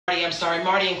I'm sorry,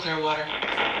 Marty in Clearwater.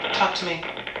 Talk to me.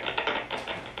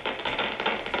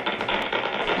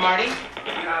 Marty?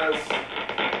 Yes.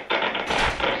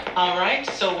 All right,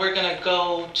 so we're going to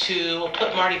go to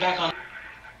put Marty back on.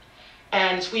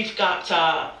 And we've got,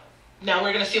 now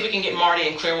we're going to see if we can get Marty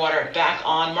in Clearwater back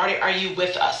on. Marty, are you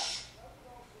with us?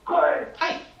 Hi.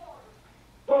 Hi.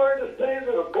 Sorry to say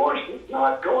that abortion is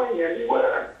not going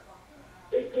anywhere.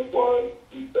 If it was,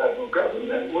 the federal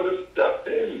government would have stepped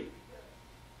in.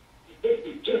 This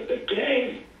is just a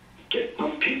game to get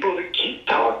some people to keep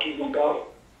talking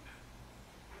about.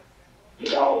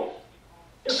 You know,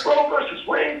 if Roe versus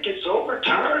Wade gets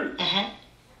overturned,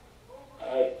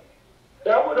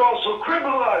 that would also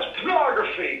criminalize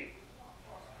pornography.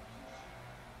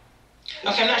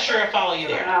 Okay, I'm not sure I follow you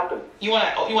there. Happen. You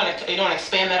want to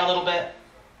expand that a little bit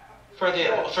for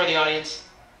the audience?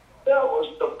 That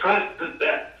was the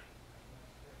precedent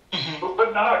for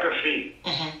pornography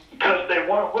because they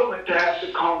weren't willing to have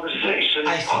the conversation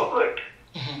in public.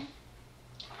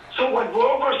 So when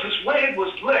Roe versus Wade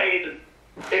was laid,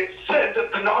 it said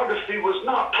that pornography was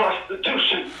not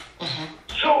prostitution.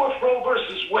 So if Roe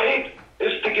versus Wade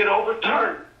is to get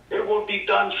overturned, it will be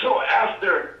done so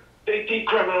after they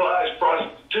decriminalize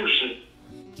prostitution.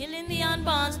 Killing the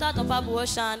unborn, start up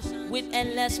abortion with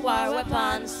endless war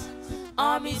weapons.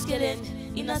 Armies killing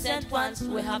innocent ones,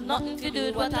 we have nothing to do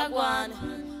with what I want.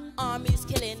 Armies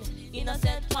killing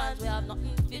innocent ones, we have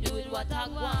nothing to do with what I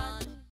want.